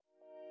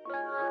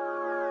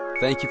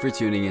Thank you for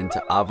tuning in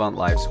to Avant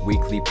Life's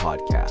weekly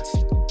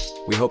podcast.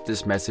 We hope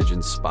this message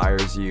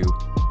inspires you,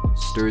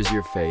 stirs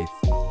your faith,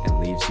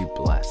 and leaves you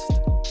blessed.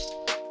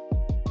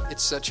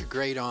 It's such a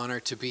great honor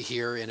to be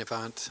here in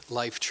Avant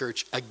Life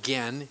Church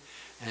again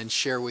and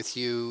share with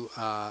you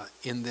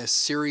in this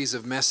series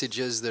of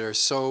messages that are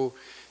so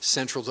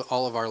central to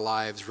all of our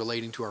lives,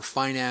 relating to our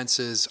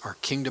finances, our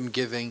kingdom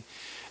giving.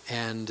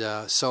 And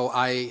so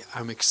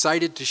I'm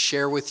excited to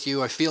share with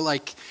you. I feel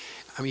like,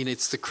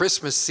 it's the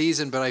Christmas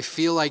season, but I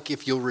feel like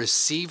if you'll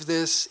receive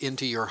this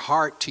into your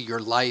heart, to your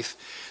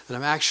life, then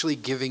I'm actually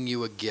giving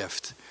you a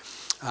gift.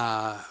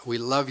 We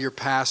love your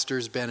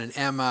pastors, Ben and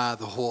Emma,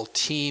 the whole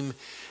team,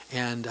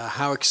 and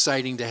how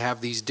exciting to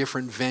have these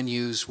different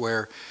venues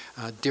where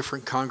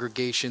different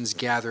congregations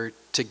gather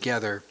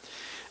together.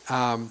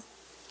 I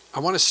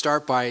want to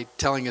start by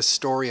telling a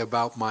story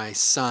about my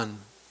son,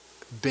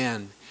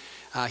 Ben.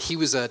 He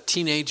was a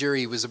teenager.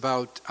 He was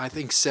about,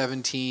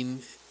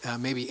 17,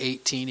 maybe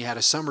 18. He had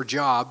a summer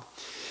job,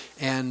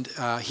 and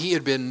he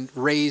had been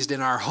raised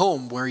in our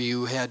home where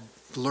you had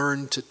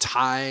learned to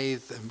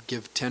tithe and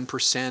give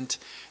 10%.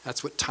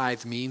 That's what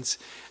tithe means,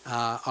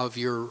 of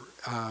your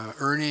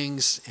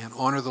earnings, and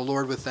honor the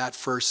Lord with that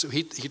first. So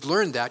he'd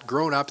learned that,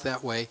 grown up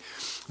that way.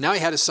 Now he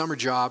had a summer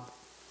job,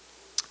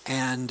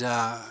 and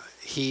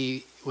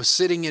he was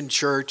sitting in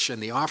church,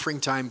 and the offering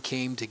time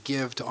came to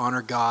give, to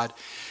honor God.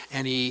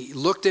 And he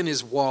looked in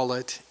his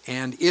wallet,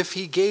 and if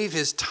he gave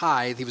his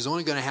tithe, he was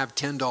only going to have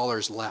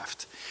 $10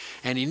 left.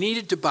 And he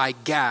needed to buy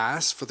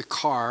gas for the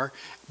car,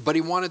 but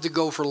he wanted to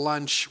go for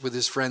lunch with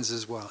his friends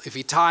as well. If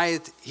he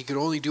tithed, he could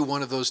only do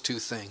one of those two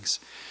things.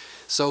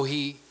 So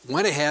he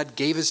went ahead,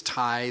 gave his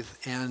tithe,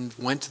 and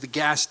went to the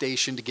gas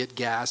station to get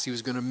gas. He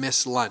was going to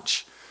miss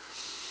lunch.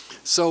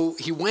 So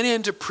he went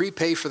in to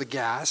prepay for the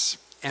gas,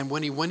 and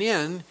when he went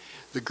in,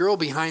 the girl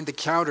behind the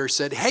counter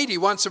said, "Hey, do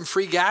you want some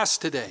free gas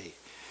today?"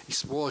 He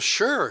said, "Well,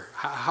 sure.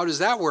 How does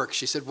that work?"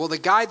 She said, "Well, the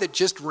guy that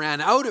just ran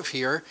out of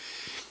here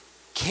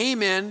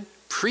came in,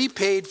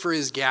 prepaid for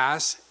his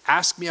gas,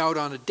 asked me out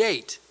on a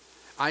date.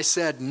 I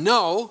said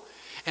no,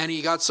 and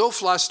he got so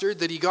flustered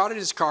that he got in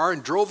his car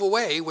and drove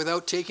away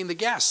without taking the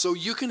gas. So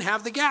you can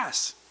have the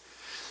gas."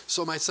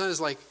 So my son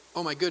is like,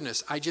 "Oh my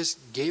goodness, I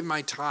just gave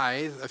my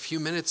tithe a few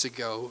minutes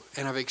ago,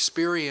 and I've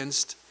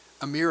experienced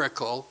a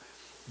miracle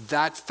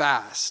that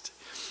fast."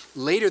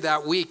 Later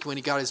that week, when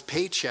he got his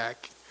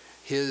paycheck,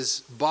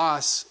 his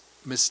boss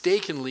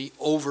mistakenly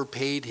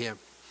overpaid him.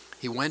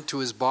 He went to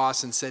his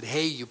boss and said,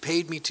 "Hey, you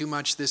paid me too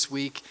much this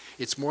week.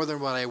 It's more than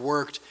what I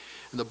worked."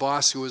 And the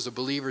boss, who was a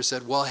believer,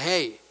 said, "Well,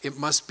 hey, it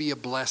must be a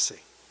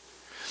blessing."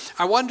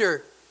 I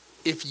wonder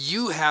if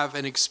you have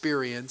an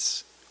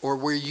experience, or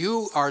where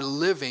you are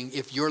living,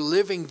 if you're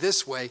living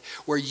this way,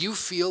 where you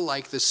feel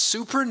like the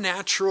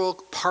supernatural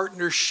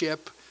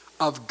partnership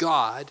of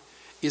God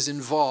is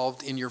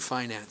involved in your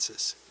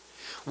finances.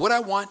 What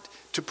I want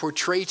to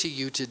portray to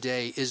you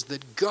today is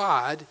that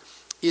God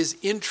is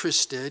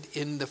interested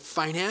in the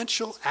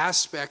financial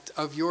aspect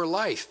of your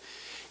life.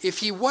 If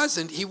he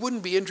wasn't, he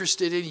wouldn't be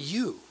interested in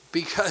you,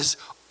 because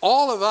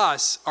all of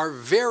us are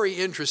very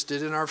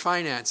interested in our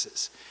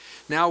finances.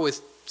 Now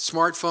with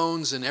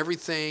smartphones and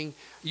everything,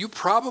 you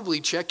probably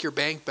check your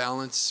bank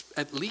balance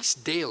at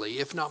least daily,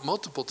 if not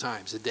multiple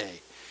times a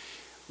day.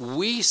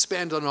 We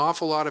spend an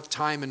awful lot of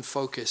time and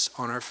focus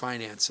on our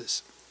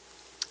finances.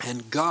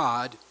 And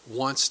God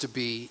wants to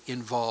be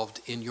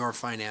involved in your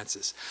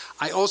finances.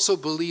 I also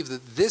believe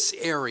that this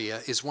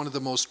area is one of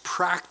the most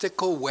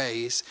practical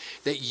ways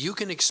that you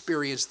can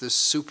experience the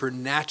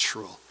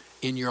supernatural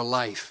in your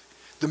life,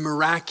 the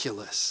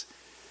miraculous,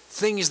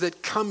 things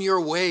that come your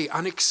way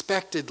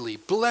unexpectedly,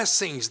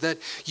 blessings that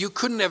you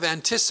couldn't have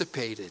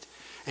anticipated,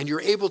 and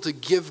you're able to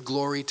give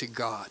glory to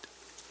God.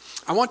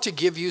 I want to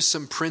give you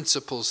some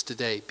principles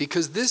today,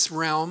 because this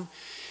realm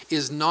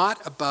is not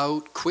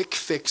about quick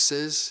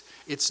fixes.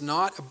 It's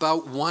not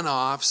about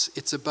one-offs.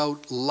 It's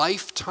about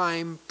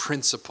lifetime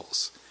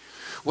principles.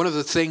 One of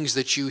the things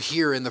that you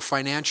hear in the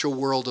financial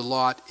world a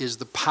lot is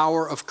the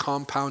power of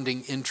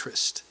compounding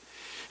interest.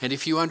 And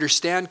if you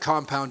understand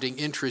compounding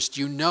interest,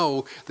 you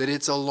know that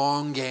it's a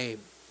long game.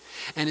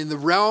 And in the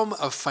realm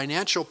of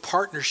financial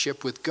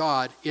partnership with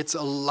God, it's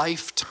a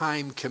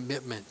lifetime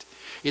commitment.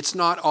 It's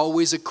not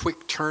always a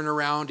quick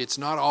turnaround. It's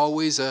not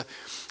always a,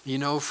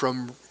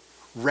 from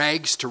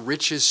rags to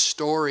riches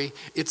story.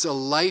 It's a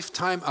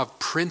lifetime of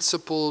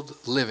principled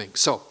living.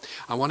 So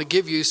I want to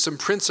give you some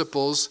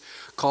principles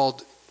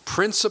called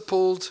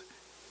principled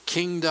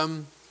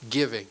kingdom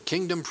giving,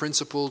 kingdom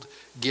principled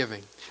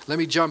giving. Let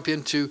me jump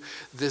into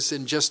this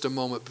in just a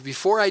moment. But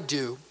before I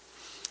do,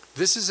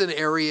 this is an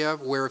area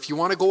where if you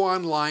want to go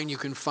online, you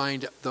can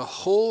find the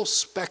whole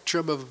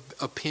spectrum of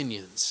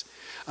opinions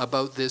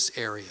about this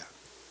area.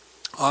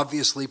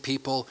 Obviously,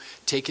 people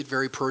take it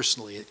very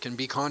personally. It can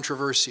be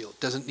controversial. It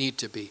doesn't need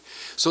to be.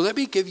 So let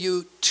me give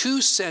you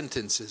 2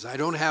 sentences. I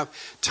don't have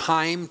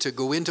time to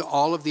go into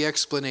all of the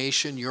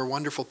explanation. Your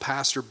wonderful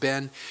Pastor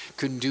Ben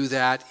can do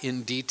that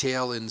in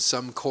detail in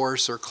some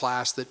course or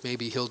class that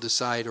maybe he'll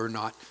decide or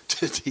not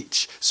to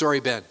teach. Sorry,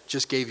 Ben,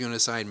 just gave you an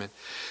assignment.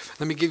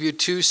 Let me give you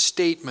 2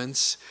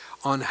 statements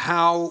on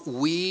how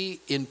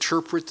we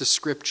interpret the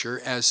Scripture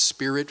as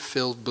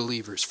Spirit-filled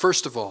believers.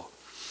 First of all,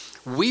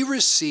 we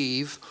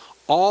receive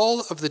all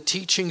of the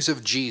teachings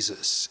of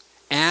Jesus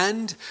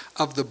and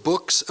of the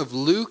books of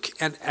Luke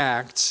and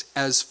Acts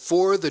as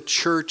for the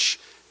church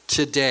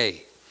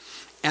today.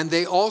 And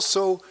they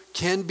also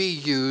can be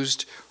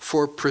used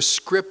for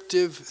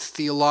prescriptive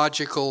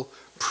theological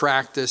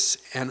practice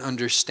and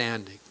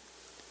understanding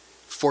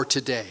for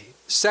today.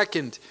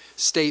 Second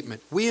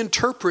statement, we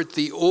interpret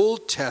the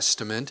Old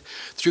Testament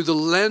through the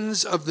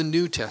lens of the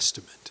New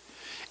Testament,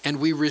 and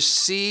we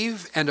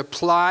receive and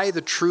apply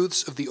the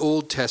truths of the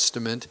Old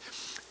Testament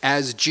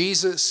as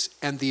Jesus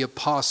and the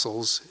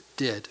apostles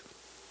did.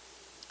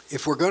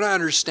 If we're going to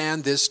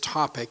understand this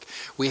topic,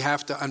 we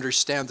have to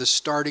understand the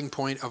starting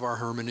point of our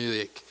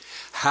hermeneutic,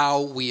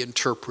 how we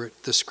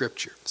interpret the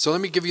Scripture. So let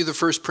me give you the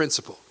first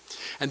principle.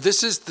 And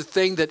this is the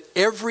thing that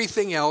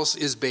everything else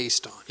is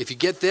based on. If you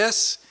get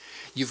this,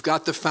 you've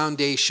got the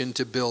foundation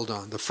to build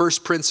on. The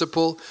first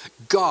principle,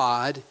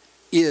 God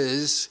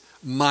is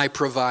my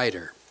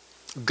provider.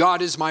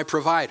 God is my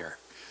provider.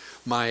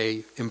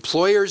 My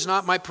employer's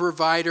not my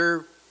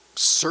provider.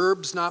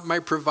 CERB's not my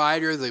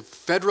provider. The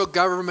federal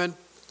government,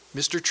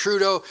 Mr.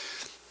 Trudeau,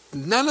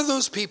 none of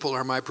those people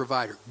are my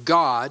provider.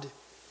 God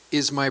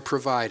is my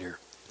provider.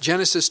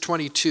 Genesis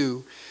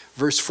 22,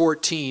 verse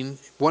 14,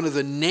 one of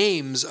the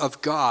names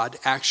of God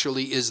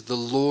actually is the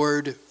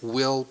Lord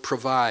will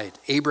provide.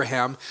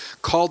 Abraham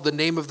called the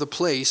name of the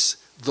place,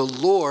 the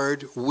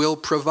Lord will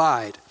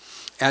provide.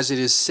 As it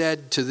is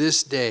said to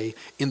this day,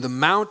 in the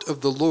mount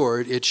of the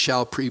Lord it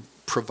shall be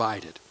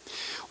provided.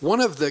 One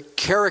of the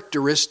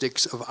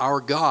characteristics of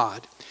our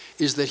God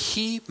is that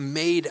He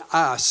made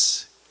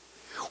us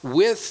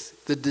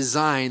with the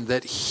design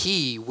that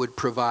He would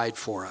provide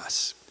for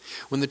us.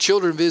 When the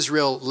children of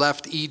Israel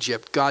left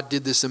Egypt, God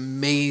did this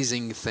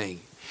amazing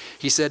thing.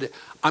 He said,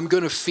 I'm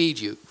going to feed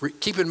you.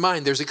 Keep in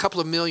mind, there's a couple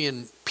of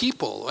million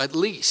people at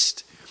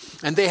least,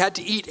 and they had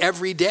to eat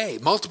every day,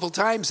 multiple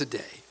times a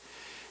day.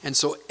 And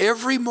so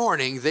every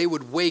morning they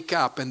would wake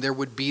up and there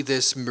would be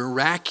this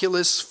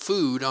miraculous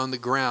food on the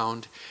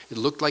ground. It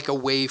looked like a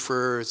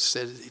wafer.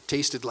 It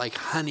tasted like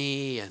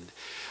honey and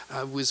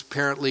was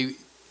apparently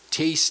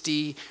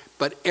tasty.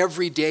 But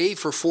every day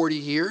for 40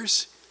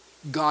 years,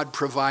 God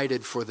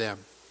provided for them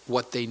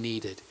what they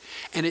needed.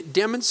 And it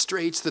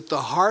demonstrates that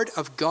the heart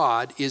of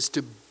God is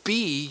to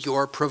be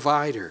your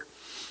provider.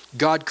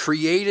 God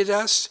created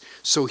us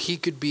so He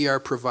could be our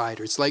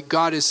provider. It's like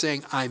God is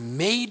saying, I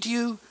made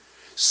you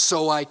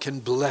so I can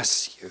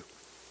bless you.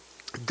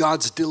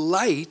 God's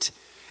delight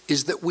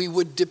is that we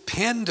would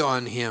depend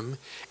on Him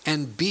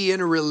and be in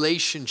a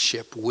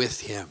relationship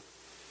with Him.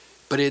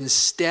 But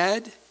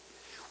instead,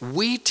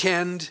 we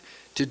tend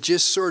to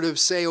just sort of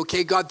say,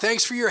 okay, God,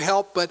 thanks for your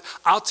help, but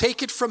I'll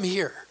take it from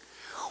here.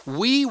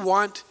 We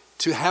want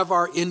to have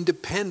our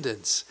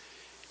independence.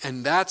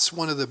 And that's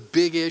one of the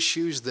big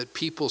issues that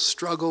people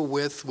struggle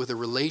with a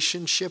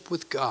relationship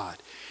with God.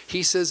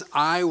 He says,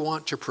 I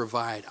want to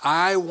provide.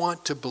 I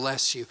want to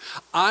bless you.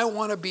 I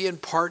want to be in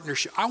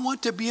partnership. I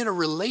want to be in a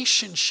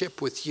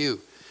relationship with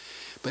you.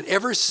 But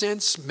ever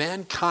since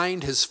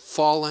mankind has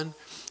fallen,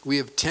 we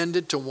have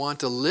tended to want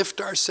to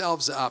lift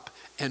ourselves up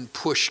and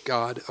push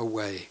God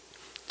away.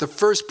 The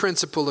first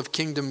principle of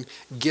kingdom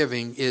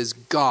giving is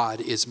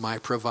God is my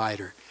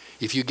provider.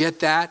 If you get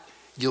that,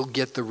 you'll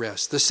get the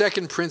rest. The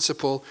second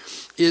principle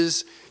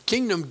is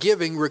kingdom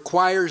giving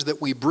requires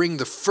that we bring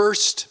the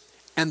first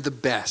and the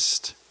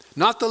best.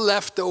 Not the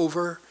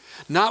leftover,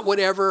 not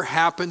whatever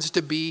happens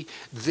to be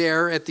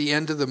there at the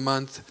end of the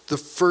month, the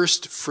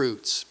first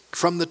fruits.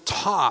 From the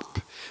top,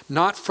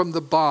 not from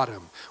the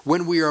bottom.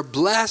 When we are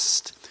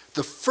blessed,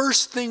 the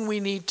first thing we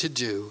need to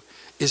do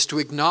is to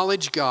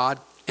acknowledge God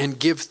and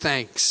give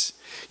thanks.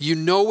 You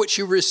know what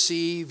you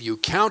receive. You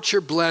count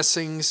your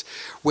blessings.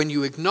 When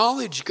you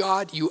acknowledge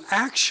God, you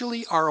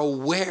actually are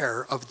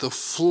aware of the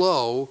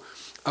flow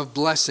of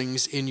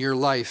blessings in your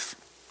life.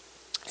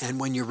 And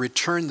when you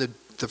return the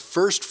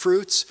first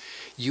fruits,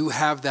 you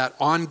have that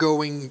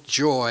ongoing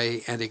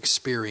joy and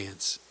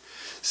experience.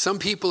 Some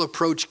people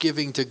approach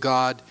giving to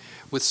God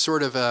with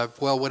sort of a,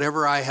 well,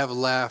 whatever I have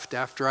left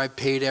after I've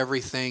paid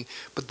everything.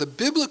 But the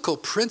biblical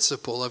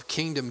principle of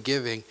kingdom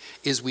giving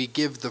is we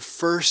give the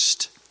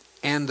first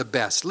and the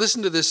best.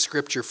 Listen to this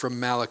scripture from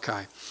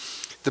Malachi.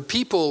 The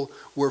people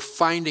were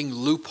finding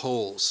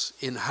loopholes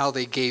in how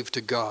they gave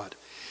to God.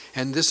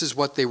 And this is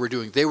what they were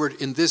doing. They were,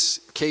 in this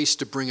case,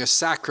 to bring a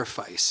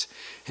sacrifice.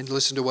 And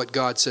listen to what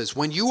God says.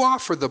 When you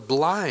offer the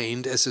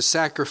blind as a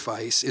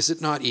sacrifice, is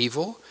it not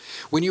evil?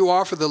 When you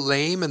offer the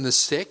lame and the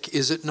sick,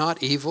 is it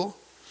not evil?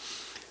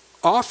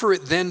 Offer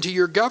it then to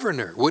your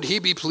governor. Would he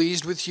be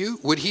pleased with you?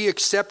 Would he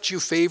accept you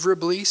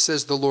favorably,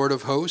 says the Lord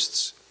of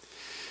hosts?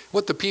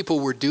 What the people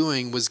were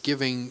doing was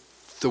giving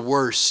the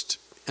worst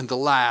and the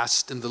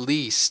last and the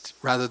least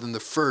rather than the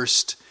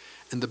first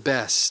and the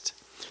best.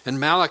 And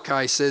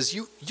Malachi says,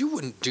 you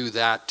wouldn't do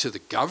that to the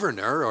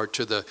governor or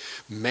to the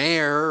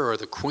mayor or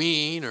the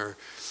queen or,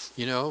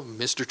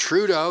 Mr.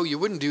 Trudeau. You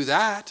wouldn't do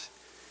that.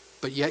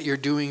 But yet you're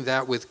doing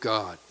that with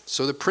God.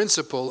 So the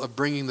principle of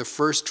bringing the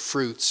first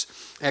fruits,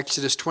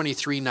 Exodus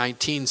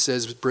 23:19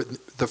 says,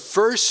 the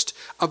first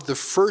of the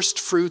first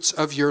fruits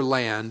of your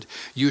land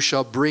you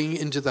shall bring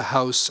into the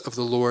house of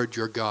the Lord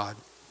your God.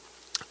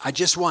 I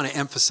just want to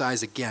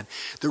emphasize again,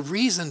 the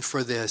reason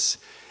for this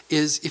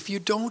is if you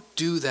don't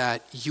do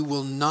that, you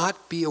will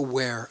not be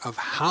aware of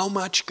how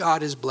much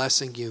God is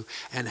blessing you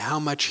and how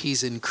much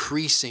he's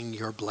increasing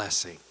your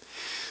blessing.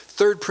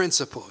 Third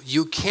principle,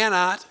 you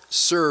cannot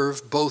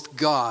serve both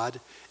God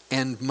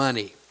and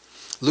money.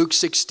 Luke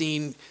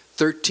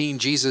 16:13,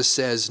 Jesus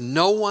says,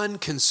 no one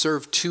can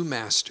serve two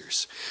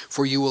masters,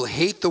 for you will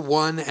hate the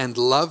one and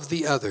love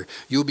the other.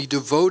 You'll be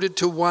devoted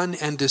to one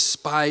and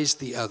despise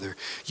the other.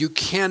 You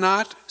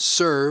cannot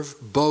serve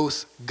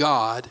both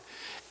God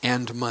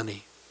and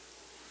money.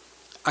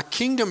 A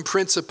kingdom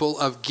principle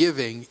of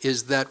giving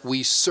is that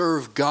we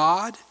serve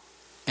God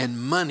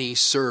and money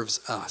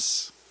serves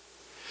us.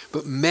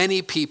 But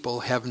many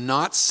people have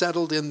not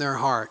settled in their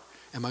heart,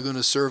 am I going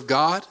to serve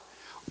God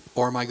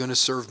or am I going to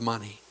serve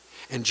money?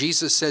 And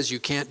Jesus says you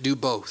can't do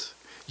both.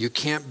 You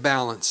can't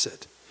balance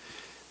it.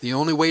 The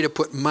only way to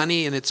put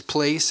money in its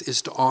place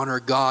is to honor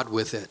God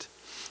with it.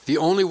 The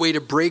only way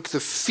to break the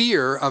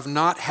fear of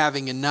not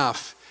having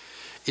enough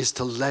is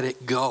to let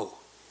it go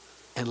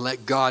and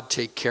let God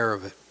take care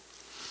of it.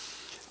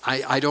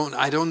 I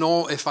don't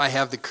know if I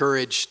have the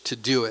courage to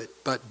do it,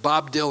 but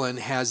Bob Dylan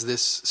has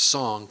this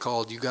song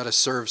called "You Got to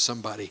Serve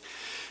Somebody,"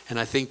 and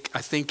I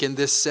think in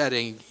this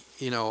setting,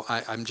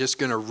 I'm just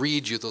going to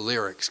read you the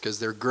lyrics because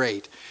they're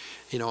great.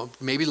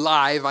 Maybe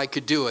live I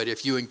could do it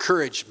if you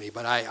encouraged me,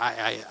 but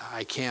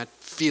I can't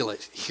feel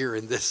it here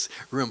in this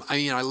room.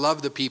 I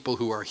love the people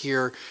who are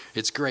here.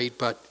 It's great,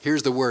 but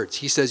here's the words.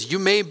 He says, you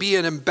may be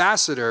an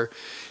ambassador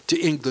to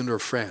England or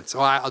France.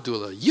 Oh, I'll do a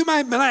little. You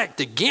might like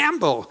to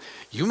gamble.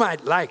 You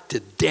might like to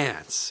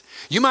dance.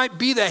 You might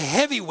be the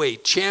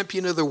heavyweight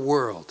champion of the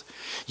world.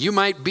 You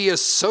might be a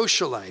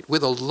socialite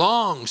with a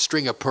long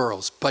string of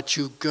pearls, but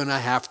you're going to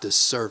have to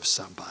serve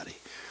somebody.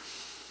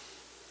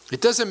 It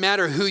doesn't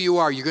matter who you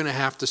are, you're going to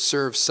have to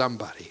serve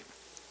somebody.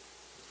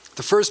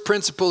 The first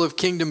principle of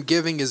kingdom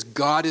giving is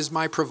God is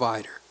my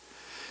provider.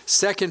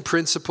 Second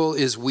principle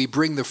is we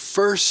bring the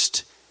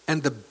first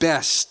and the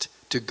best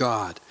to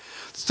God.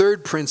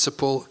 Third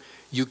principle,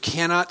 you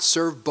cannot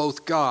serve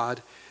both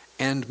God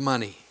and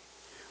money.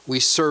 We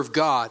serve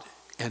God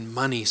and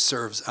money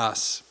serves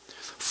us.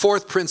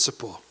 Fourth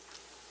principle,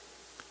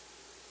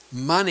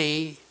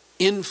 money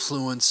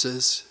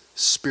influences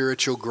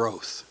spiritual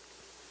growth.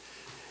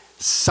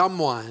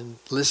 Someone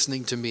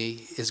listening to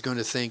me is going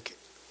to think,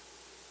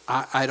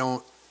 I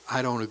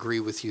don't agree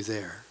with you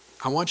there.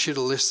 I want you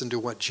to listen to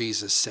what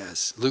Jesus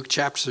says. Luke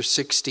chapter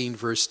 16,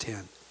 verse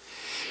 10.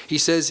 He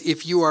says,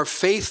 if you are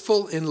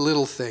faithful in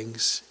little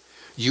things,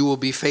 you will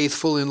be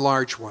faithful in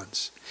large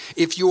ones.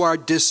 If you are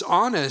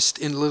dishonest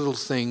in little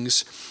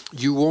things,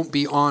 you won't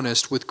be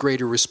honest with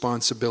greater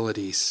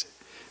responsibilities.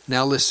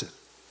 Now listen,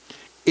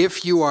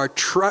 if you are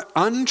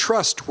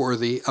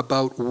untrustworthy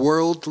about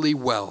worldly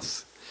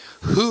wealth,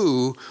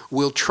 who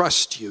will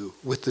trust you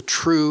with the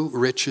true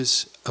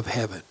riches of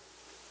heaven?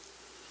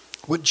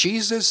 What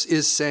Jesus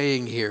is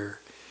saying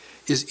here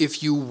is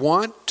if you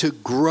want to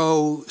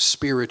grow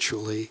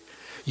spiritually,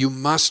 you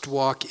must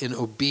walk in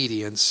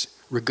obedience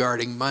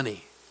regarding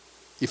money.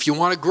 If you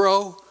want to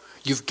grow,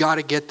 you've got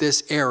to get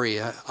this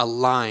area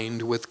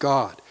aligned with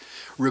God.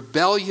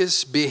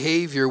 Rebellious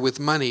behavior with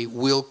money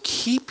will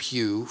keep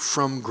you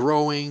from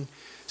growing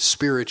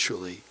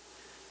spiritually.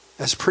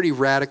 That's a pretty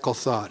radical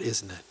thought,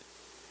 isn't it?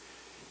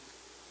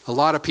 A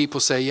lot of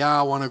people say, yeah,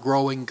 I want to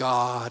grow in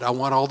God. I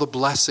want all the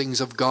blessings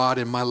of God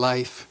in my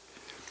life.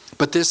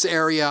 But this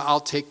area,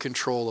 I'll take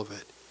control of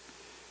it.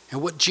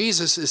 And what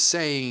Jesus is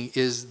saying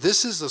is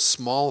this is a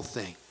small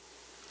thing.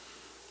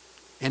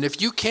 And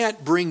if you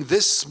can't bring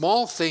this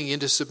small thing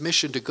into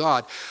submission to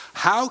God,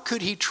 how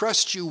could he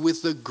trust you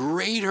with the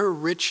greater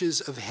riches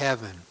of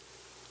heaven?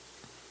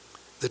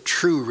 The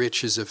true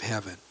riches of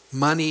heaven.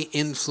 Money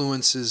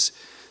influences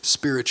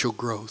spiritual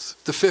growth.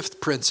 The fifth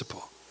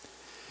principle.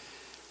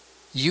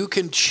 You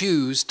can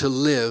choose to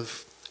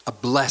live a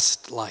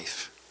blessed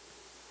life.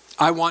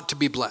 I want to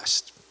be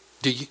blessed.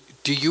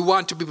 Do you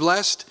want to be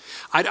blessed?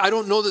 I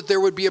don't know that there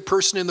would be a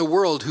person in the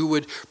world who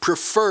would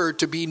prefer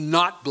to be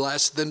not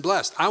blessed than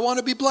blessed. I want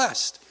to be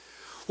blessed.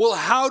 Well,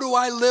 how do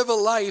I live a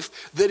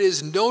life that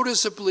is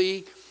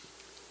noticeably,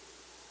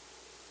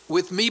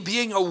 with me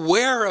being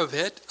aware of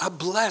it, a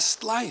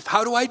blessed life?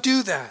 How do I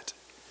do that?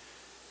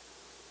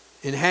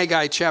 In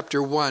Haggai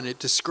chapter 1, it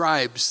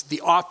describes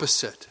the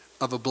opposite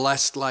of a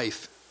blessed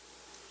life.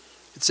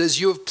 It says,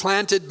 you have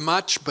planted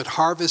much but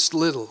harvest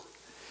little.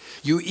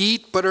 You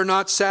eat but are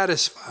not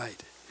satisfied.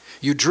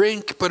 You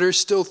drink but are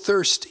still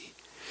thirsty.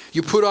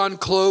 You put on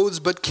clothes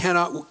but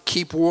cannot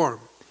keep warm.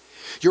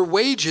 Your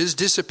wages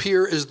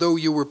disappear as though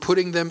you were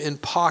putting them in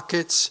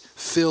pockets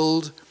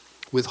filled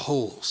with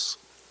holes.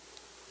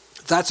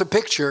 That's a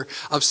picture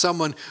of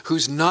someone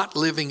who's not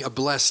living a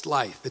blessed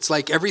life. It's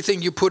like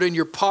everything you put in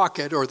your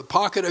pocket or the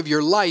pocket of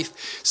your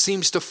life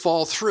seems to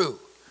fall through,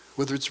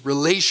 whether it's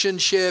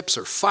relationships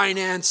or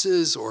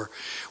finances or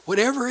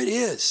whatever it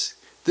is.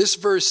 This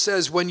verse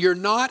says when you're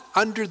not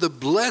under the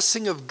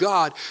blessing of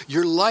God,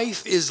 your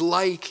life is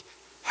like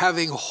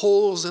having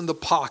holes in the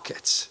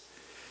pockets,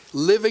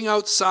 living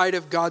outside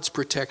of God's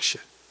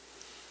protection.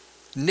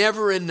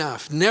 Never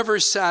enough, never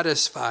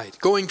satisfied,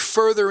 going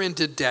further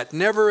into debt,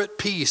 never at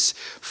peace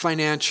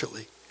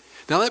financially.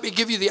 Now let me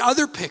give you the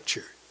other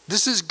picture.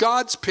 This is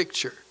God's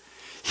picture,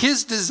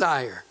 his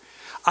desire.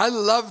 I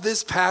love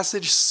this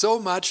passage so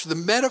much. The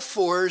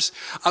metaphors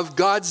of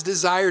God's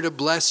desire to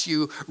bless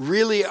you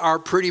really are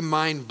pretty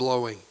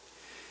mind-blowing.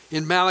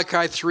 In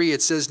Malachi 3,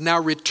 it says, "Now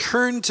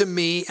return to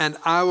me and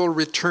I will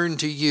return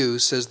to you,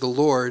 says the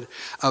Lord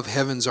of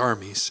heaven's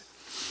armies."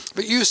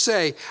 But you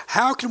say,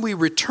 how can we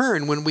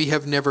return when we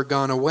have never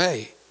gone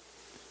away?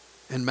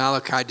 And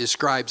Malachi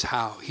describes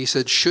how. He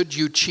said, should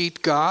you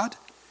cheat God?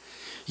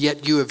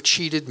 Yet you have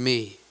cheated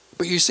me.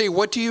 But you say,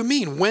 what do you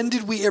mean? When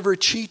did we ever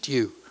cheat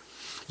you?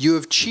 You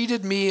have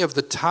cheated me of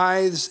the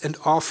tithes and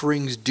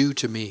offerings due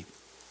to me.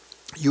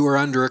 You are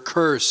under a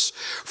curse,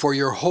 for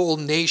your whole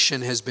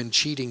nation has been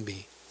cheating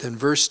me. Then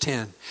verse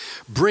 10,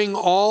 bring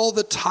all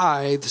the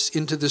tithes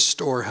into the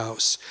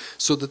storehouse,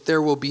 so that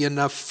there will be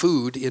enough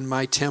food in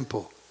my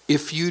temple.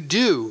 If you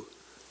do,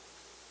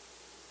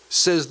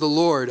 says the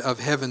Lord of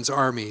heaven's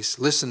armies,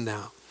 listen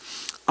now,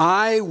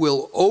 I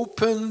will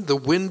open the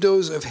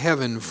windows of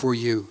heaven for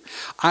you.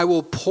 I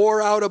will pour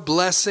out a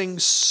blessing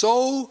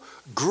so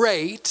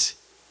great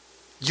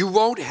you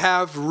won't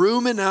have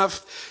room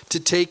enough to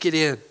take it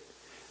in.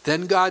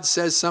 Then God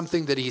says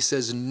something that he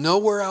says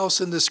nowhere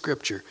else in the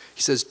scripture.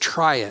 He says,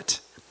 try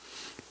it.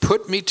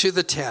 Put me to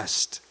the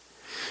test.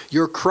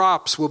 Your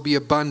crops will be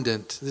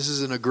abundant. This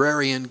is an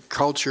agrarian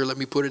culture. Let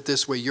me put it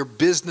this way. Your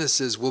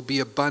businesses will be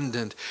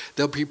abundant.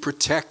 They'll be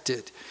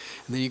protected.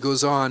 And then he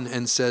goes on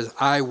and says,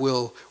 I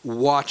will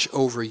watch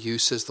over you,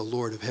 says the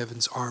Lord of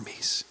heaven's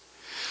armies.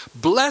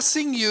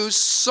 Blessing you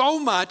so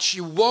much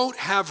you won't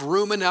have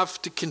room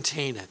enough to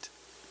contain it.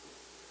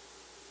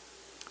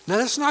 Now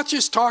that's not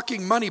just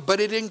talking money, but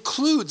it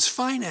includes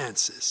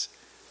finances.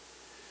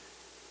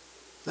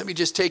 Let me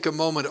just take a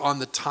moment on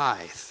the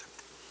tithe.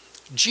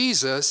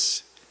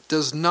 Jesus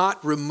does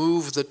not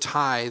remove the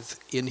tithe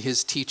in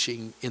his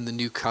teaching in the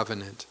new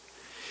covenant.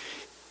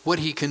 What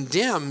he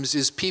condemns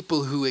is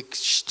people who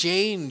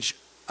exchange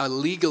a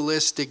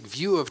legalistic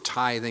view of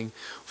tithing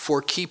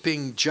for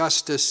keeping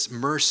justice,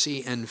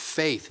 mercy, and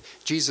faith.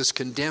 Jesus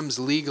condemns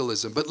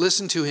legalism. But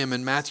listen to him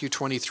in Matthew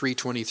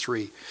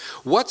 23:23.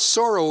 What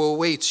sorrow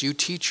awaits you,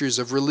 teachers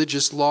of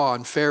religious law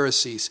and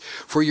Pharisees,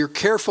 for you're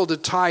careful to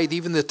tithe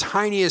even the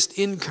tiniest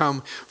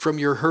income from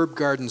your herb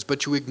gardens,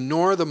 but you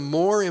ignore the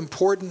more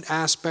important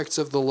aspects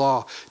of the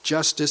law,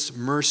 justice,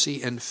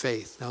 mercy, and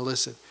faith. Now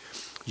listen,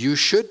 you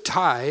should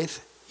tithe,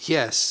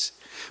 yes,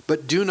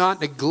 but do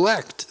not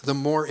neglect the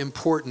more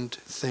important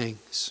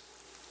things.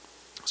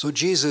 So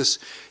Jesus,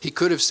 he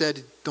could have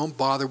said, don't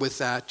bother with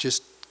that,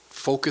 just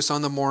focus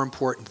on the more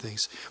important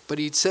things. But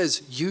he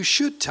says, you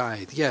should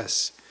tithe,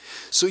 yes.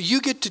 So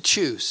you get to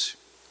choose.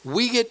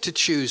 We get to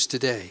choose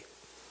today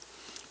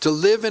to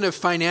live in a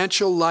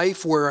financial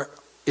life where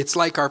it's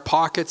like our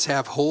pockets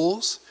have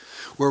holes,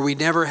 where we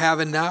never have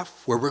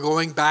enough, where we're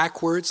going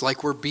backwards,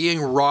 like we're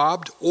being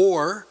robbed,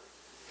 or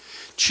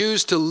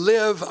choose to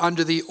live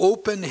under the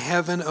open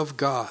heaven of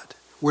God,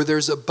 where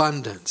there's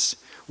abundance,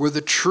 where the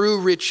true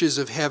riches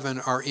of heaven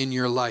are in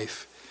your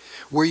life,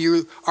 where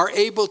you are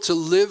able to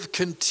live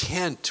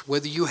content,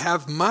 whether you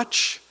have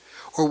much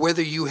or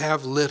whether you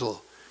have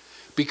little.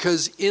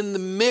 Because in the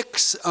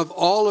mix of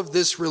all of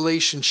this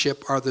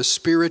relationship are the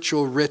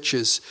spiritual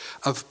riches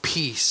of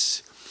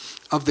peace,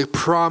 of the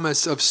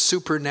promise of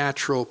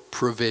supernatural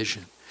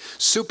provision,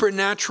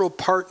 supernatural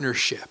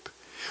partnership,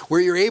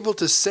 where you're able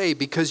to say,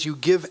 because you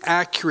give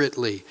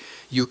accurately,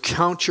 you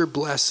count your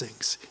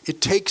blessings.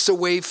 It takes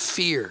away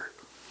fear.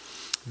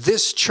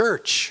 This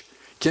church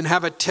can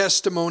have a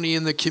testimony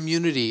in the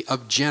community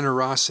of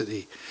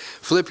generosity.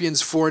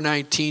 Philippians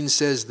 4:19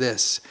 says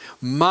this,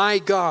 my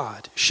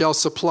God shall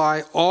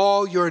supply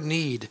all your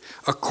need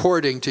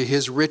according to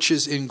his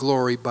riches in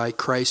glory by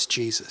Christ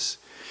Jesus.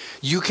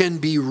 You can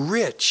be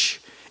rich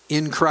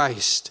in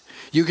Christ.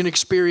 You can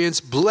experience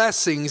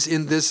blessings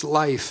in this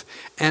life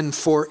and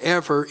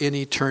forever in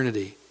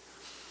eternity.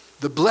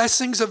 The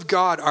blessings of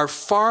God are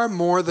far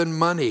more than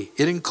money.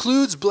 It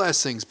includes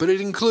blessings, but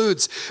it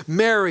includes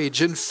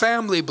marriage and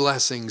family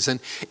blessings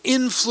and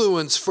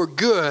influence for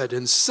good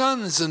and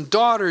sons and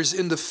daughters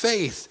in the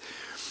faith.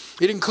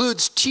 It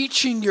includes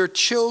teaching your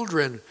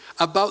children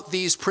about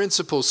these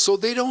principles so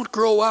they don't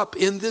grow up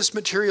in this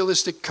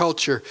materialistic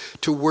culture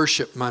to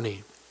worship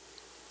money.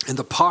 And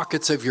the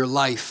pockets of your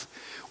life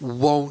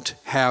won't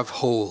have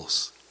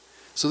holes.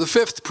 So the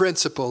fifth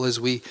principle as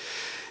we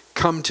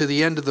come to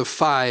the end of the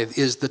 5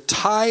 is the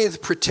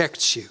tithe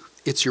protects you.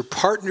 It's your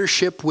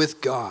partnership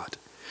with God.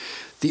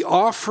 The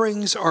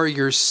offerings are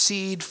your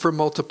seed for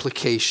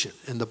multiplication.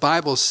 And the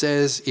Bible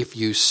says if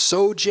you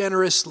sow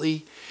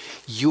generously,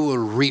 you will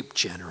reap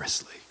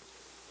generously.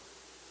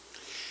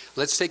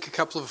 Let's take a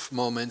couple of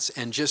moments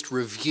and just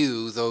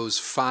review those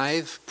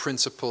 5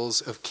 principles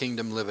of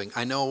kingdom living.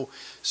 I know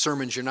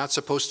sermons, you're not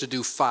supposed to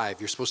do 5,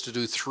 you're supposed to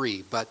do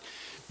 3, but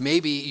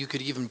maybe you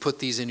could even put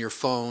these in your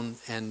phone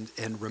and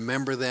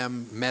remember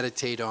them,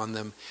 meditate on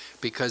them,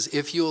 because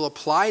if you'll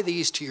apply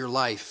these to your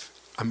life,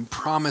 I'm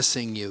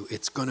promising you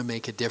it's going to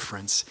make a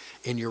difference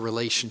in your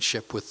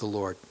relationship with the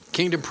Lord.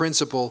 Kingdom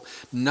principle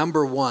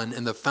number 1,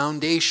 and the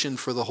foundation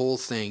for the whole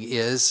thing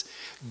is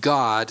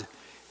God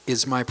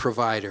is my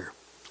provider.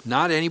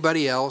 Not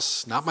anybody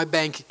else, not my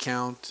bank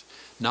account,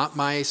 not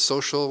my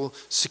social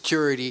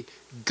security.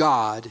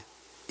 God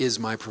is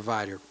my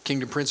provider.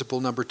 Kingdom principle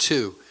number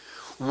 2.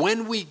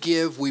 When we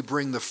give, we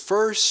bring the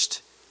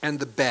first and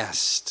the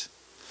best.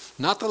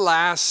 Not the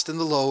last and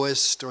the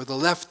lowest or the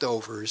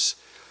leftovers,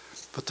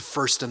 but the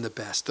first and the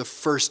best, the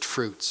first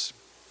fruits.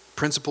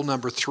 Principle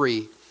number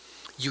 3.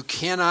 You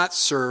cannot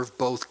serve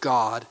both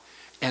God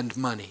and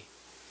money.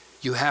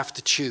 You have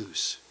to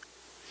choose.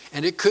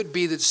 And it could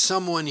be that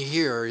someone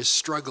here is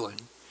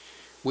struggling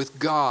with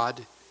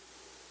God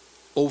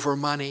over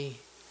money,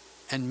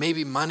 and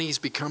maybe money's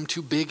become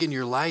too big in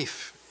your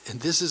life, and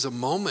this is a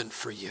moment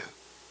for you,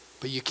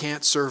 but you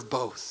can't serve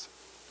both.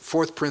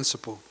 4th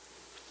principle,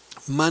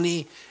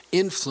 money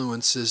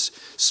influences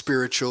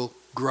spiritual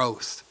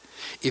growth.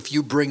 If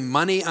you bring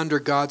money under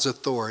God's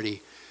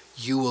authority,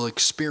 you will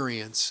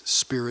experience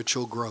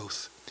spiritual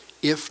growth.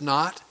 If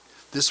not,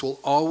 this will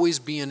always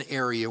be an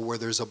area where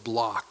there's a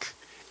block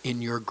in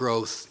your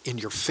growth, in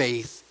your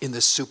faith, in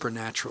the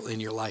supernatural in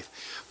your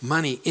life.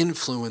 Money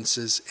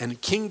influences,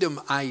 and kingdom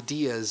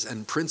ideas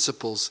and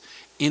principles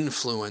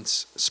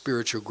influence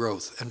spiritual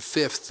growth. And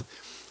 5th,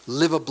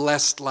 live a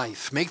blessed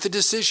life. Make the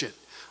decision.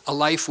 A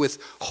life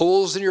with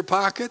holes in your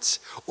pockets,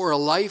 or a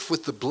life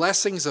with the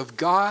blessings of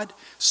God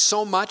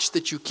so much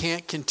that you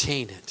can't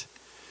contain it.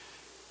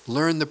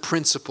 Learn the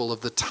principle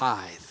of the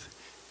tithe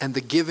and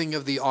the giving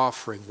of the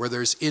offering, where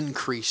there's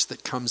increase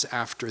that comes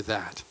after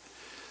that.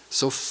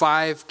 So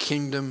 5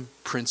 kingdom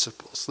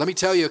principles. Let me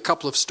tell you a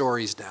couple of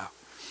stories now,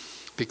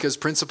 because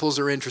principles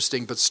are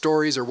interesting, but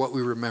stories are what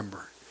we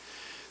remember.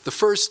 The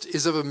first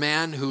is of a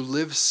man who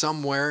lives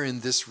somewhere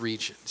in this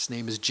region. His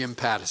name is Jim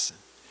Pattison.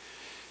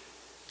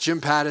 Jim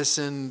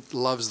Pattison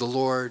loves the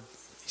Lord.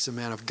 He's a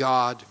man of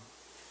God.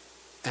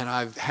 And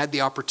I've had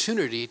the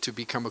opportunity to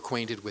become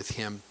acquainted with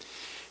him.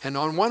 And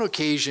on one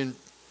occasion,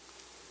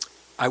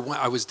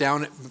 I was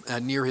down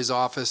near his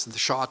office in the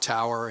Shaw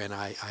Tower, and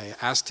I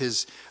asked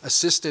his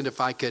assistant if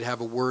I could have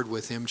a word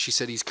with him. She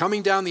said, he's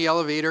coming down the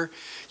elevator.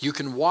 You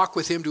can walk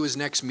with him to his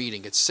next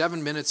meeting. It's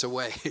 7 minutes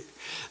away.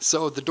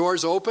 So the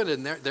doors opened,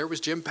 and there was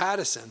Jim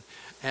Pattison.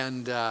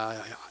 And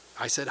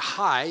I said,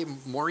 hi.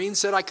 Maureen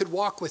said I could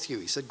walk with you.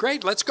 He said,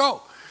 great, let's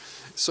go.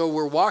 So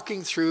we're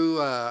walking through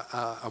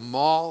a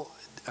mall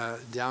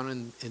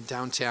down in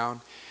downtown,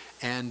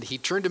 and he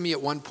turned to me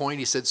at one point.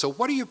 He said, so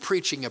what are you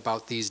preaching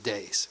about these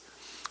days?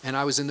 And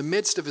I was in the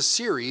midst of a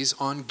series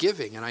on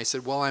giving. And I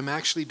said, well, I'm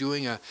actually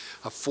doing a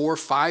 4 or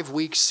 5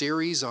 week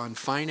series on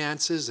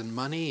finances and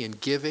money and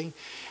giving.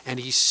 And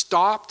he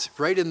stopped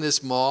right in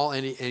this mall,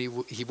 and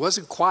he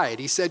wasn't quiet.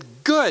 He said,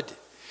 good.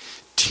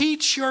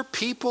 Teach your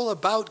people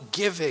about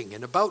giving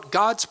and about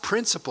God's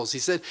principles. He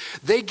said,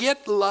 they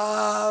get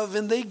love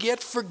and they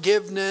get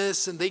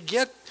forgiveness and they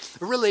get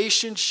a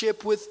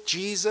relationship with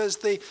Jesus.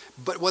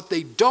 But what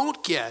they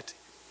don't get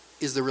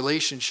is the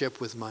relationship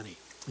with money.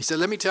 He said,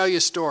 let me tell you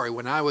a story.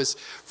 When I was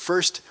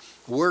first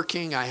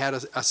working, I had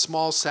a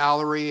small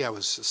salary. I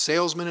was a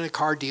salesman in a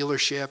car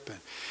dealership,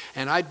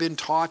 and I'd been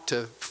taught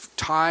to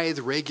tithe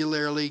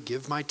regularly,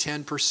 give my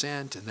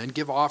 10%, and then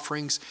give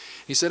offerings.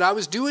 He said, I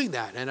was doing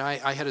that, and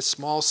I had a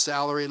small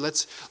salary.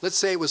 Let's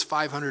say it was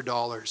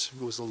 $500.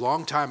 It was a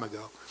long time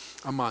ago,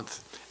 a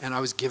month, and I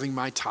was giving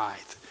my tithe.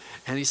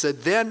 And he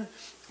said, then,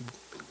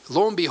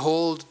 lo and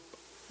behold,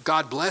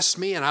 God blessed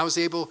me, and I was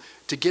able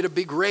to get a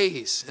big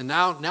raise. And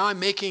now I'm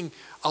making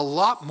a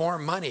lot more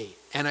money.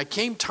 And it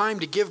came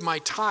time to give my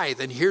tithe,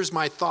 and here's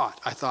my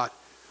thought. I thought,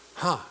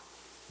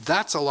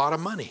 that's a lot of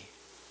money.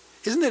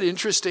 Isn't it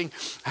interesting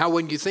how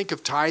when you think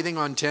of tithing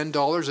on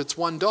 $10, it's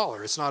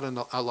 $1. It's not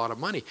a lot of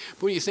money.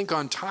 But when you think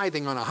on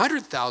tithing on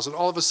 $100,000,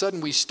 all of a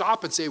sudden we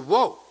stop and say,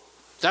 whoa,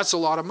 that's a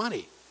lot of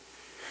money.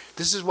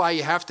 This is why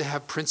you have to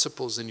have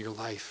principles in your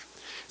life.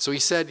 So he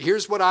said,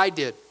 here's what I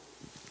did.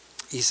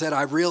 He said,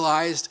 I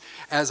realized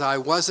as I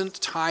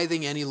wasn't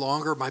tithing any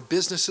longer, my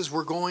businesses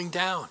were going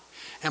down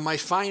and my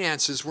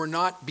finances were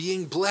not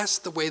being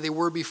blessed the way they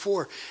were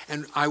before.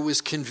 And I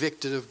was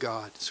convicted of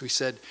God. So he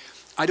said,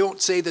 I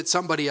don't say that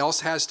somebody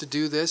else has to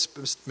do this.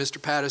 But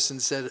Mr. Pattison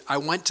said, I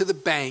went to the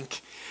bank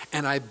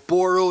and I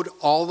borrowed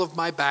all of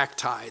my back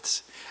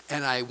tithes.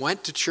 And I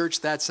went to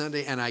church that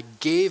Sunday and I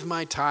gave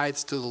my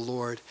tithes to the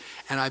Lord.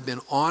 And I've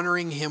been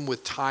honoring him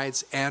with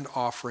tithes and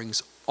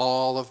offerings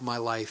all of my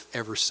life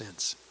ever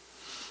since.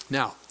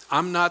 Now,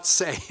 I'm not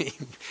saying,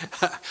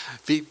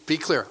 be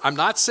clear, I'm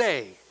not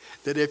saying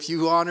that if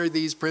you honor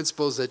these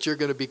principles that you're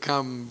going to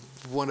become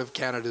one of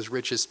Canada's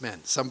richest men.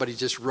 Somebody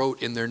just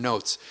wrote in their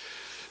notes,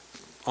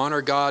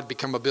 honor God,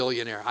 become a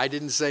billionaire. I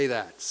didn't say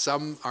that.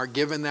 Some are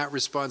given that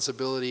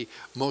responsibility.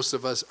 Most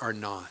of us are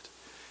not.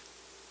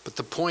 But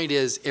the point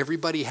is,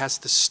 everybody has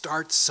to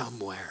start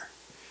somewhere.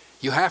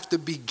 You have to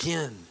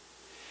begin.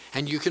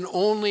 And you can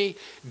only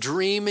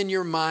dream in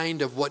your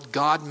mind of what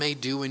God may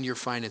do in your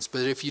finance.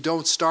 But if you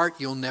don't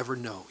start, you'll never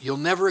know. You'll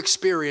never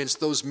experience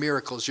those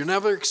miracles. You'll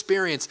never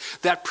experience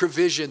that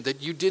provision that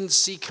you didn't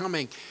see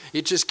coming.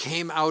 It just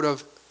came out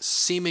of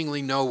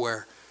seemingly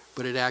nowhere,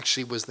 but it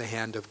actually was the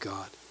hand of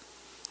God.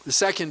 The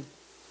second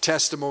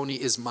testimony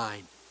is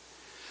mine.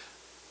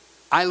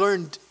 I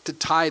learned to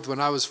tithe when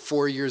I was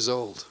 4 years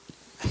old.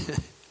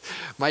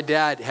 My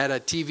dad had a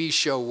TV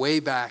show way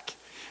back,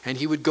 and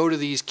he would go to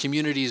these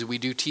communities. We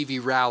do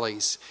TV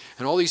rallies,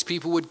 and all these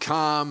people would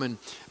come, and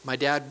my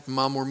dad and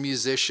mom were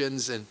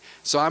musicians, and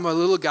so I'm a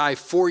little guy,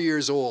 4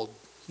 years old,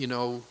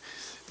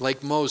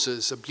 like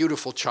Moses, a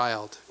beautiful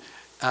child,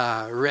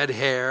 red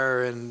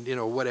hair and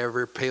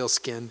whatever, pale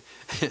skin.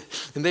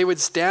 And they would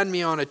stand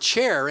me on a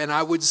chair and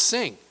I would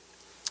sing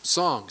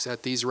songs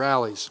at these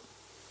rallies.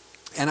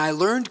 And I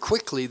learned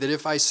quickly that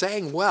if I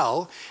sang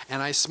well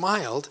and I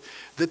smiled,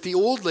 that the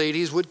old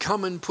ladies would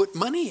come and put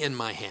money in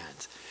my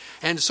hand.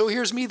 And so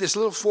here's me, this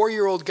little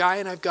 4-year-old guy,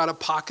 and I've got a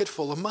pocket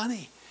full of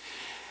money.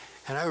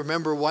 And I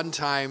remember one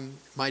time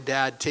my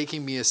dad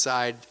taking me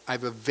aside. I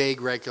have a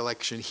vague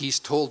recollection. He's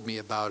told me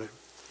about it.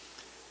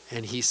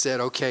 And he said,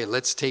 okay,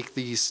 let's take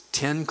these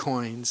 10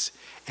 coins,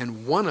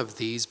 and one of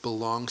these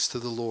belongs to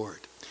the Lord.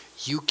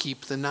 You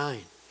keep the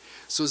 9.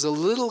 So as a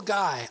little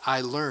guy,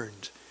 I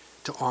learned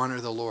to honor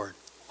the Lord.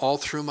 All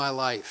through my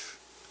life,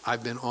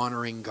 I've been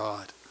honoring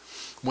God.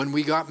 When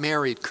we got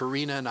married,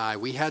 Karina and I,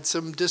 we had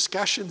some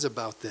discussions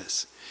about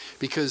this,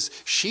 because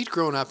she'd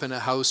grown up in a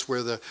house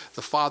where the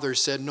father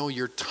said, no,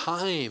 your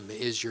time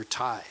is your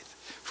tithe.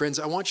 Friends,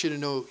 I want you to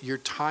know your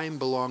time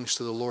belongs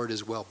to the Lord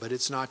as well, but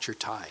it's not your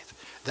tithe.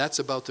 That's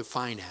about the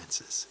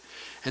finances.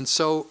 And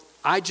so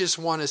I just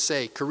want to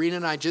say, Karina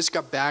and I just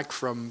got back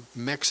from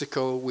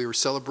Mexico. We were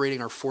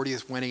celebrating our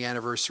 40th wedding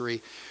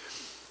anniversary.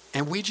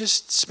 And we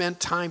just spent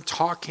time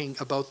talking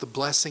about the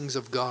blessings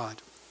of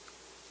God.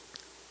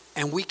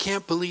 And we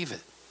can't believe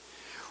it.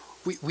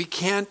 We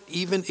can't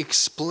even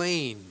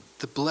explain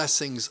the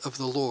blessings of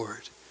the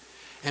Lord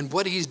and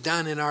what he's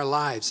done in our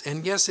lives.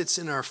 And yes, it's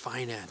in our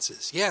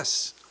finances.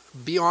 Yes,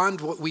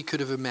 beyond what we could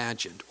have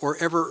imagined or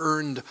ever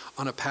earned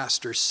on a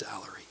pastor's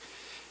salary.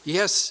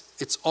 Yes,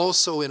 it's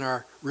also in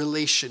our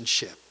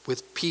relationship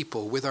with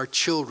people, with our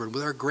children,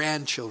 with our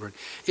grandchildren.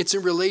 It's a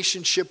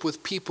relationship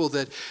with people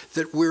that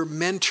we're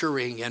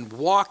mentoring and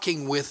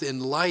walking with in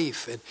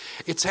life. And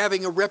it's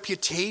having a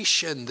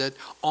reputation that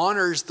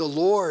honors the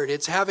Lord.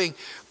 It's having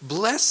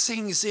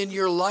blessings in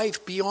your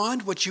life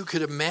beyond what you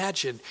could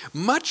imagine,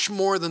 much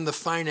more than the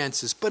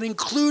finances, but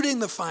including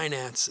the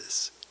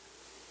finances.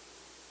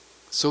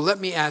 So let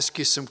me ask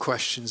you some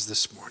questions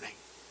this morning.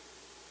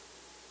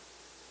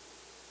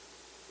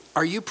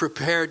 Are you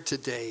prepared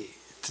today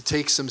to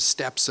take some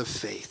steps of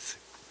faith?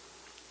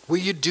 Will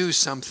you do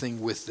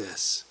something with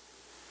this?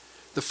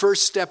 The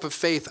first step of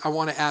faith, I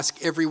want to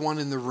ask everyone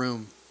in the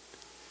room,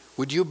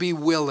 would you be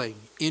willing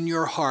in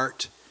your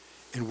heart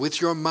and with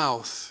your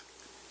mouth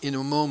in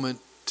a moment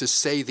to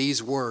say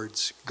these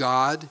words,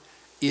 God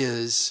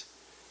is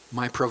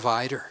my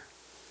provider?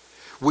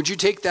 Would you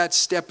take that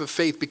step of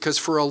faith? Because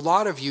for a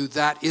lot of you,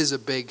 that is a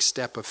big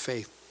step of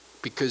faith,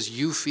 because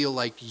you feel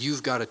like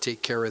you've got to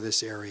take care of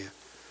this area.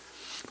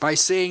 By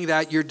saying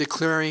that, you're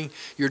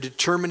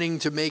determining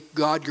to make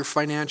God your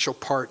financial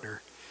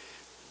partner.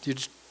 You're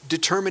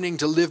determining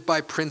to live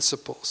by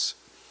principles,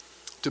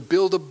 to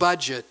build a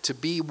budget, to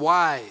be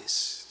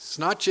wise. It's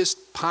not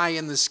just pie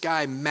in the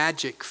sky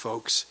magic,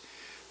 folks.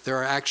 There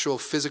are actual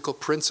physical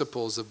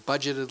principles of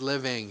budgeted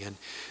living and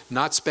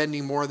not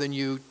spending more than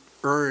you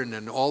earn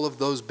and all of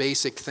those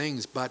basic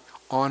things, but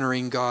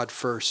honoring God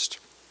first.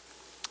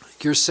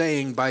 You're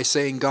saying, by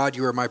saying, God,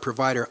 you are my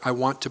provider, I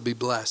want to be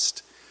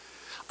blessed.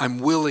 I'm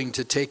willing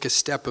to take a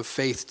step of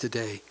faith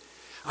today.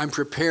 I'm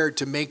prepared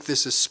to make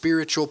this a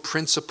spiritual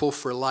principle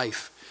for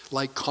life,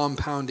 like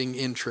compounding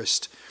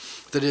interest,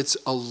 that it's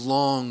a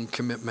long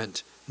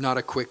commitment, not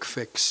a quick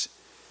fix.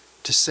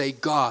 To say,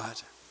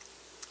 God,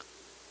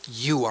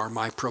 you are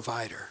my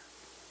provider.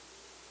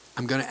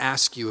 I'm going to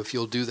ask you if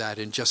you'll do that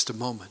in just a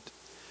moment.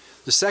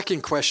 The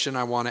second question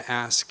I want to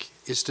ask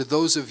is to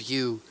those of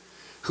you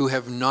who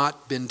have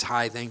not been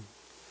tithing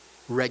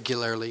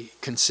regularly,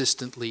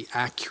 consistently,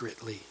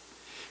 accurately.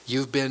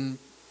 You've been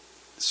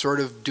sort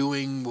of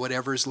doing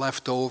whatever's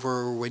left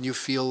over when you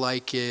feel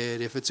like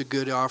it, if it's a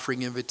good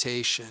offering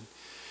invitation.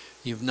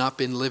 You've not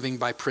been living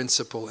by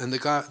principle. And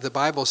the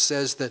Bible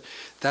says that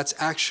that's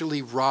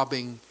actually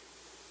robbing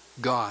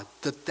God,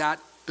 that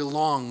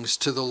belongs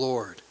to the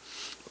Lord.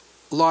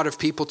 A lot of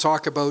people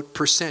talk about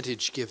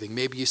percentage giving.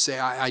 Maybe you say,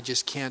 I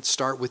just can't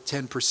start with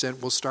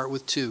 10%. We'll start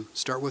with 2,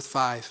 start with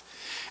 5.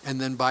 And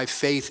then by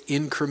faith,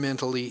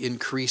 incrementally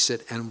increase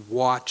it and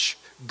watch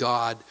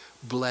God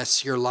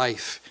bless your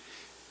life.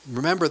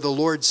 Remember, the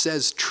Lord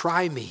says,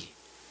 try me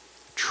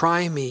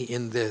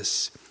in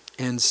this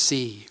and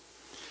see.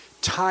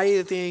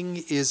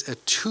 Tithing is a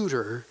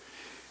tutor,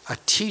 a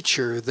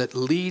teacher that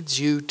leads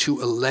you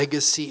to a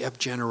legacy of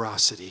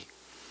generosity.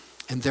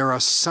 And there are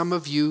some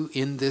of you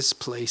in this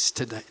place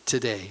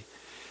today,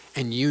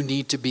 and you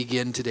need to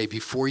begin today.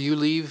 Before you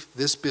leave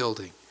this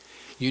building,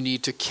 you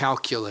need to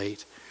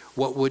calculate,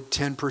 what would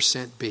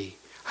 10% be?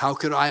 How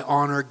could I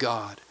honor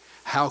God?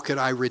 How could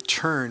I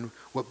return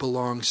what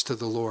belongs to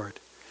the Lord?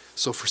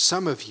 So for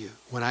some of you,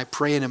 when I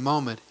pray in a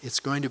moment, it's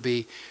going to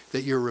be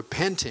that you're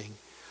repenting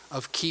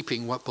of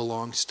keeping what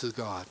belongs to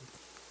God.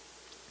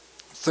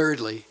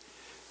 Thirdly,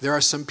 there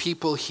are some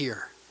people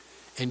here,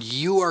 and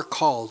you are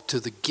called to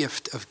the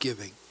gift of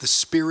giving, the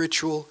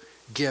spiritual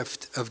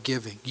gift of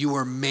giving. You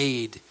are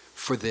made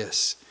for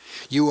this.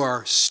 You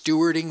are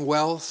stewarding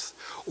wealth,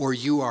 or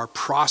you are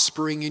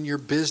prospering in your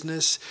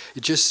business.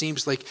 It just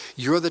seems like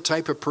you're the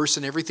type of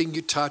person, everything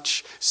you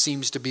touch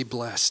seems to be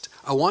blessed.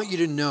 I want you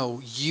to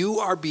know you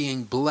are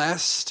being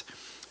blessed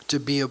to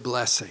be a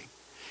blessing.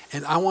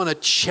 And I want to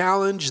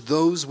challenge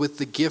those with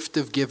the gift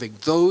of giving,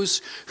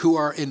 those who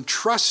are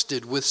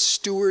entrusted with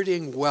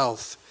stewarding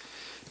wealth,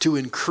 to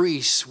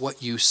increase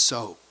what you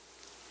sow.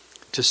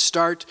 To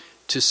start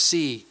to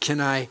see,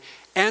 can I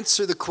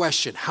answer the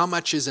question, how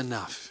much is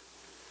enough?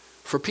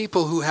 For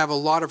people who have a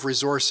lot of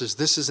resources,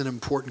 this is an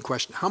important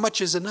question. How much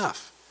is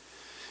enough?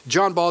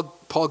 John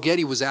Paul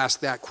Getty was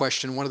asked that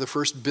question, one of the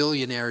first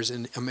billionaires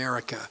in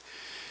America.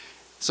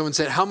 Someone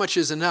said, how much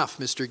is enough,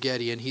 Mr.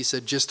 Getty? And he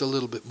said, just a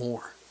little bit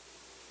more.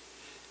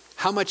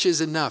 How much is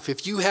enough?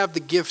 If you have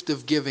the gift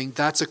of giving,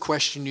 that's a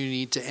question you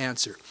need to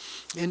answer.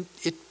 And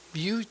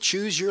you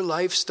choose your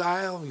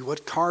lifestyle,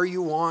 what car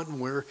you want,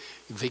 where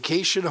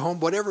vacation home,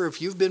 whatever.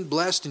 If you've been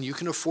blessed and you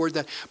can afford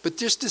that, but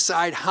just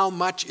decide how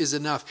much is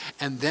enough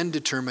and then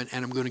determine,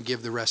 and I'm going to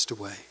give the rest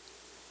away.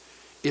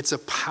 It's a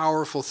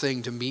powerful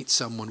thing to meet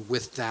someone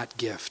with that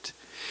gift.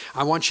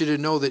 I want you to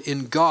know that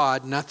in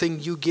God, nothing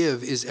you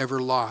give is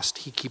ever lost.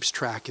 He keeps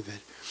track of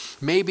it.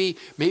 Maybe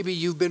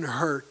you've been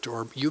hurt,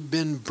 or you've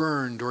been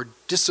burned or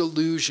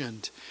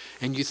disillusioned,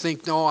 and you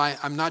think, no,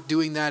 I'm not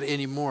doing that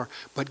anymore.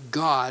 But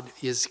God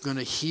is going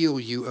to heal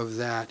you of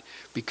that,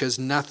 because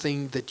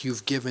nothing that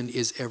you've given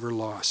is ever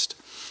lost.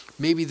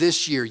 Maybe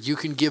this year you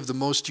can give the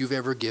most you've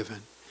ever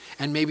given.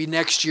 And maybe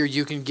next year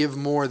you can give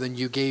more than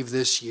you gave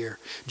this year.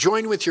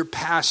 Join with your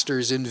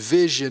pastors in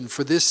vision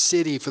for this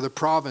city, for the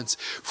province,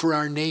 for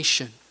our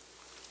nation.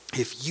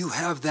 If you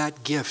have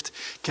that gift,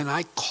 can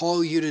I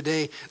call you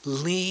today?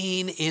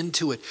 Lean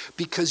into it,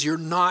 because you're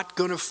not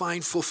going to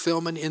find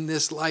fulfillment in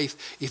this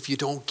life if you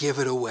don't give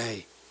it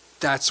away.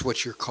 That's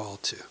what you're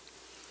called to.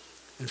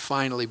 And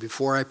finally,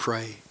 before I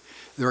pray,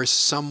 there is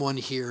someone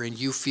here and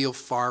you feel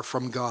far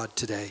from God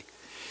today.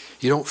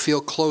 You don't feel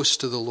close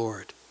to the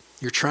Lord.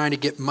 You're trying to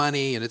get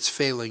money and it's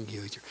failing you.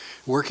 You're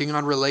working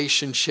on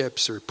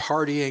relationships or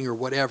partying or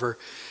whatever,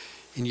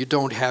 and you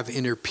don't have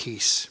inner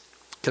peace.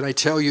 Can I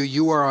tell you,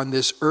 you are on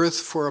this earth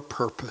for a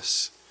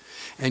purpose,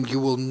 and you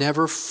will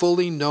never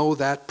fully know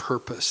that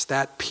purpose,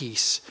 that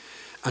peace,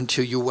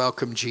 until you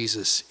welcome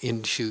Jesus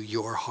into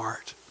your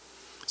heart.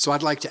 So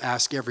I'd like to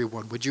ask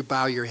everyone, would you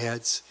bow your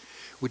heads?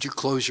 Would you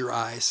close your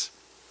eyes?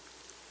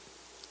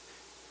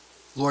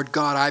 Lord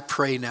God, I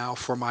pray now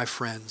for my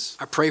friends.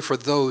 I pray for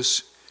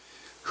those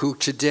who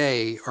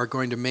today are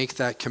going to make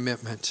that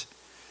commitment.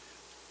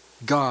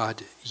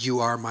 God,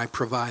 you are my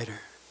provider.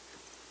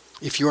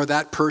 If you're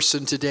that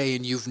person today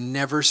and you've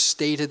never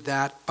stated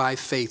that by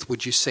faith,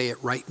 would you say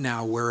it right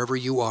now, wherever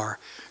you are?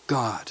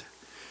 God,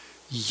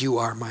 you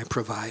are my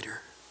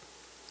provider.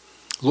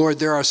 Lord,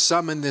 there are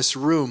some in this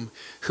room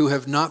who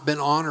have not been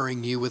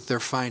honoring you with their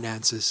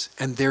finances,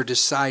 and they're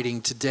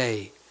deciding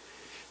today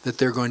that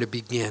they're going to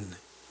begin.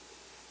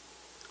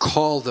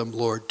 Call them,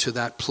 Lord, to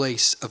that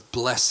place of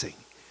blessing,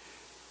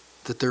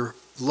 that their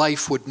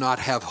life would not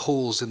have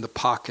holes in the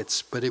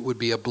pockets, but it would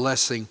be a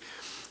blessing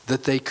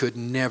that they could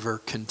never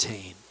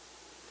contain.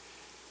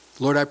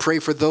 Lord, I pray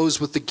for those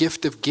with the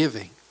gift of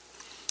giving,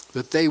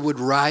 that they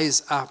would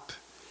rise up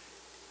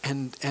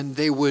and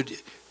they would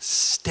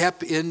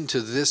step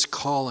into this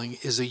calling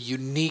is a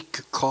unique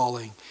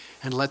calling,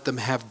 and let them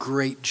have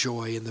great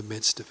joy in the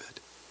midst of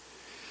it.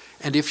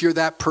 And if you're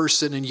that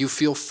person and you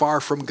feel far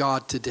from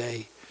God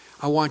today,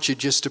 I want you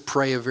just to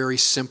pray a very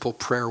simple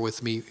prayer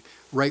with me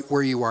right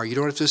where you are. You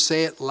don't have to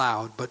say it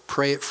loud, but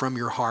pray it from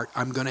your heart.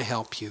 I'm going to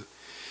help you.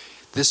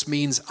 This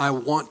means I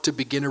want to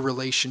begin a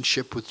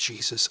relationship with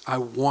Jesus. I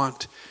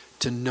want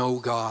to know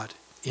God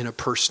in a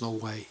personal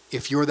way.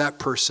 If you're that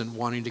person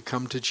wanting to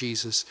come to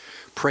Jesus,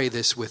 pray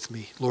this with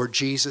me. Lord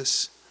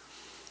Jesus,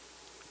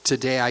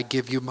 today I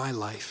give you my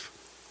life.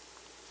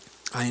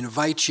 I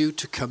invite you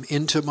to come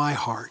into my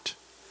heart.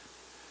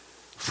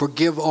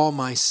 Forgive all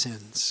my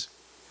sins.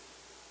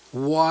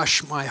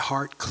 wash my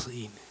heart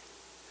clean.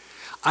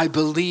 I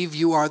believe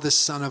you are the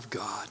Son of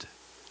God.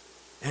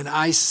 And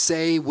I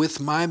say with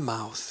my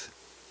mouth,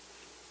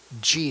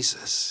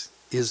 Jesus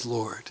is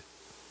Lord.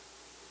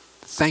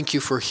 Thank you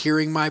for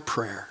hearing my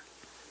prayer.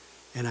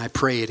 And I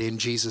pray it in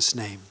Jesus'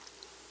 name.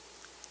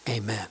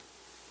 Amen.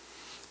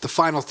 The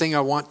final thing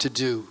I want to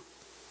do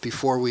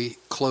before we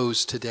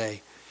close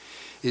today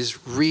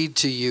is read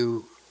to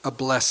you a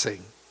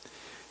blessing.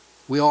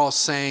 We all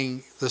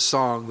sang the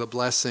song, The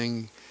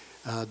Blessing,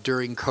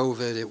 during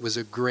COVID. It was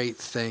a great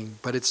thing.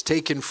 But it's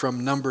taken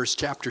from Numbers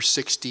chapter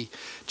 60,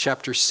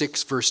 chapter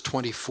 6, verse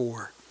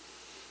 24.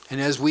 And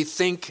as we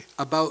think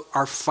about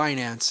our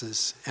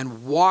finances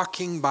and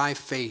walking by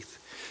faith,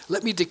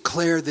 let me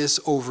declare this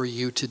over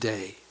you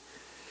today.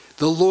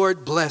 The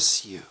Lord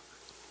bless you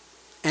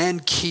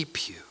and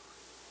keep you.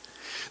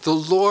 The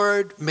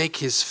Lord make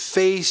his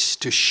face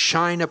to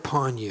shine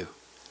upon you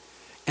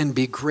and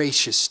be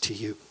gracious to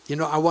you. You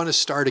know, I want to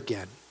start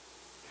again.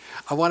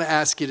 I want to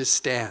ask you to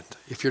stand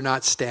if you're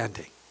not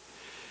standing.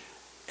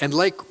 And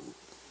like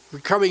we're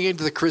coming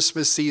into the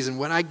Christmas season,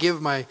 when I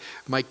give my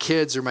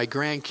kids or my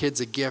grandkids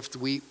a gift,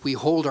 we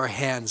hold our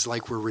hands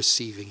like we're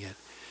receiving it.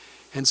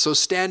 And so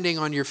standing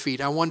on your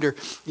feet, I wonder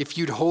if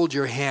you'd hold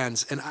your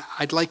hands, and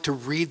I'd like to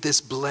read this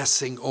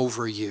blessing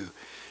over you.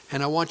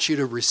 And I want you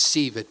to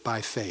receive it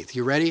by faith.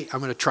 You ready? I'm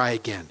going to try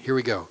again. Here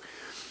we go.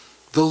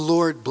 The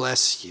Lord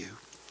bless you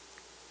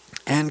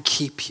and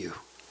keep you.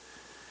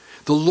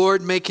 The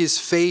Lord make his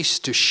face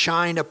to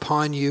shine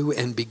upon you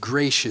and be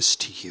gracious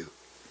to you.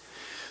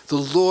 The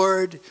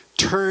Lord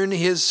turn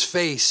his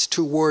face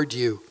toward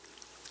you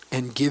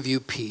and give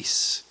you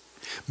peace.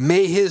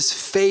 May his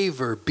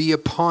favor be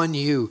upon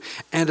you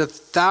and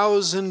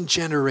 1,000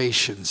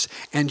 generations,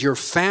 and your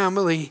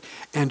family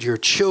and your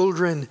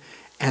children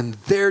and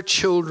their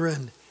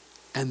children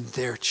and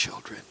their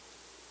children.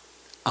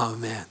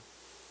 Amen.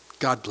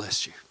 God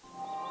bless you.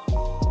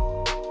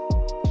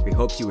 We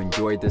hope you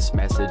enjoyed this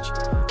message.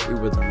 We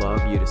would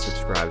love you to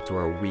subscribe to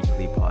our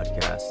weekly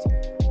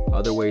podcast.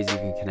 Other ways you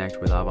can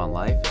connect with Avant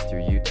Life is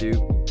through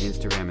YouTube,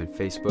 Instagram, and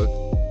Facebook.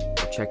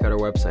 Or check out our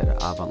website at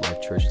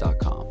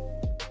avantlifechurch.com.